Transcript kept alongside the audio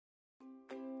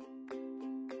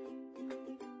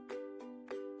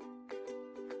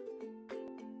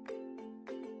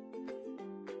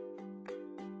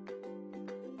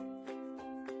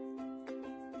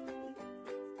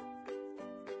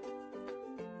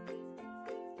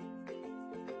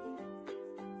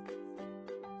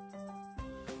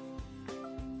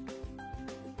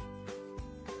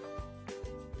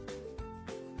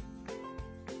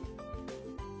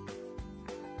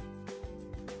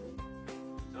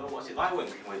it like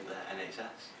working with the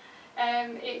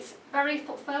NHS? It's very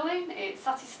fulfilling, it's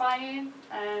satisfying.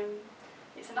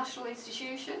 It's a national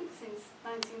institution since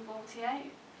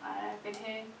 1948. I've been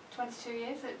here 22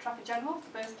 years at Trafford General,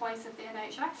 the birthplace of the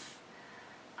NHS.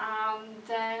 And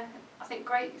I think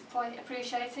greatly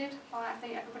appreciated by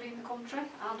everybody in the country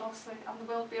and also and the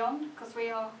world beyond, because we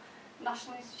are a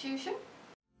national institution.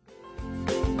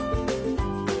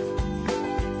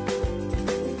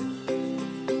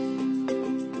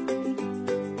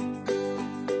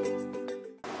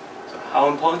 So how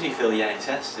important do you feel the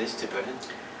NHS is to Britain?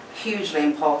 Hugely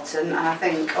important, and I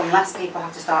think unless people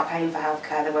have to start paying for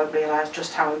healthcare, they won't realise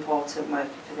just how important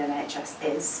working for the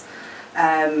NHS is.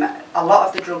 A lot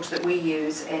of the drugs that we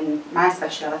use in my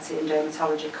speciality in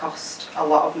dermatology cost a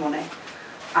lot of money,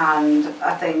 and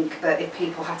I think that if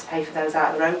people had to pay for those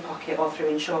out of their own pocket or through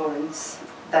insurance,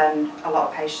 then a lot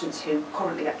of patients who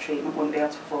currently get treatment wouldn't be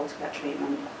able to afford to get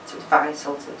treatment. So it's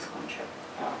vital to this country.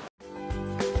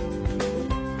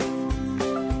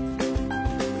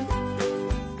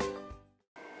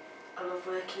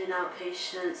 Working in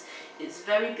outpatients, it's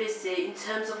very busy. In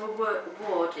terms of a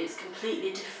ward, it's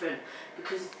completely different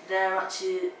because they're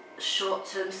actually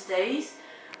short-term stays,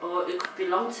 or it could be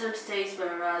long-term stays,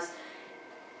 whereas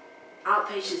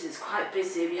outpatients is quite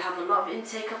busy. We have a lot of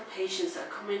intake of patients that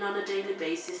come in on a daily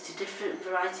basis to different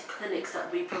variety clinics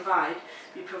that we provide.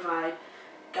 We provide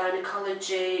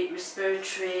gynecology,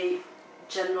 respiratory,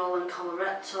 general and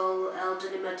colorectal,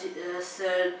 elderly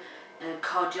medicine,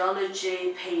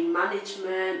 cardiology, pain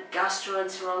management,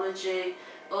 gastroenterology.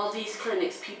 All these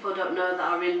clinics people don't know that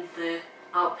are in the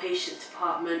outpatient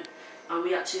department, and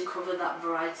we actually cover that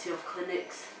variety of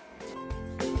clinics.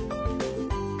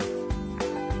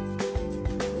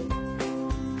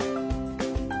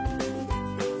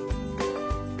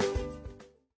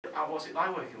 What's it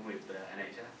like working with the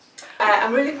NHS?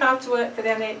 I'm really proud to work for the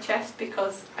NHS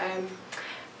because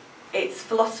its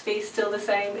philosophy is still the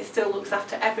same. It still looks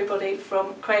after everybody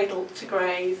from cradle to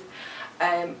grave.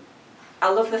 I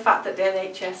love the fact that the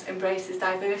NHS embraces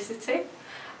diversity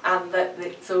and that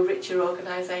it's a richer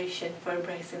organisation for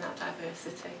embracing that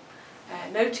diversity.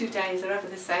 No 2 days are ever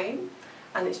the same,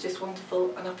 and it's just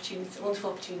wonderful opportunity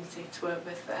to work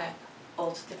with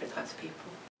all different types of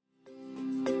people.